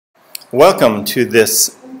Welcome to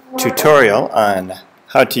this tutorial on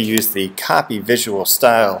how to use the Copy Visual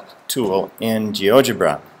Style tool in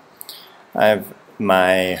GeoGebra. I have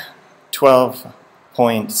my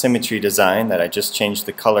 12-point symmetry design that I just changed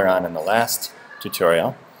the color on in the last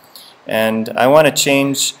tutorial, and I want to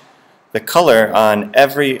change the color on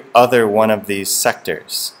every other one of these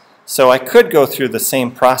sectors. So I could go through the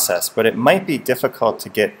same process, but it might be difficult to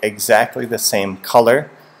get exactly the same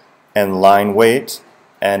color and line weight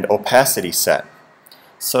and opacity set.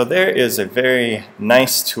 So there is a very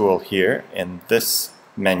nice tool here in this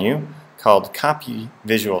menu called Copy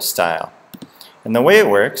Visual Style. And the way it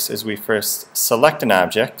works is we first select an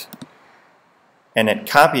object and it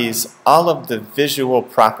copies all of the visual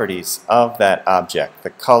properties of that object, the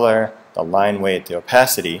color, the line weight, the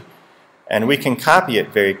opacity, and we can copy it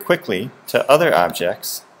very quickly to other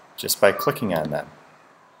objects just by clicking on them.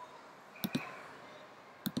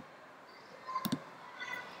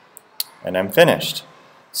 And I'm finished.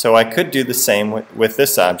 So I could do the same with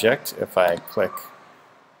this object if I click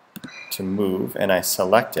to move and I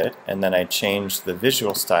select it and then I change the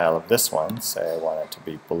visual style of this one. Say I want it to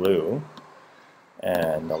be blue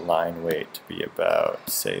and the line weight to be about,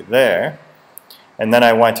 say, there. And then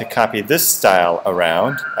I want to copy this style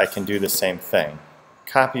around. I can do the same thing.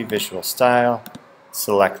 Copy visual style,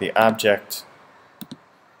 select the object,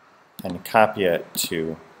 and copy it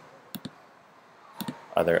to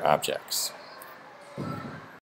other objects.